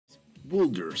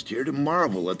Durst here to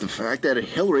marvel at the fact that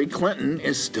Hillary Clinton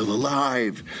is still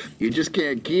alive. You just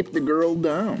can't keep the girl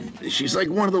down. She's like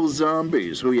one of those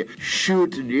zombies who you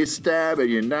shoot and you stab and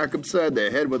you knock upside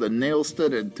the head with a nail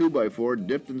stud and 2x4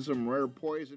 dipped in some rare poison.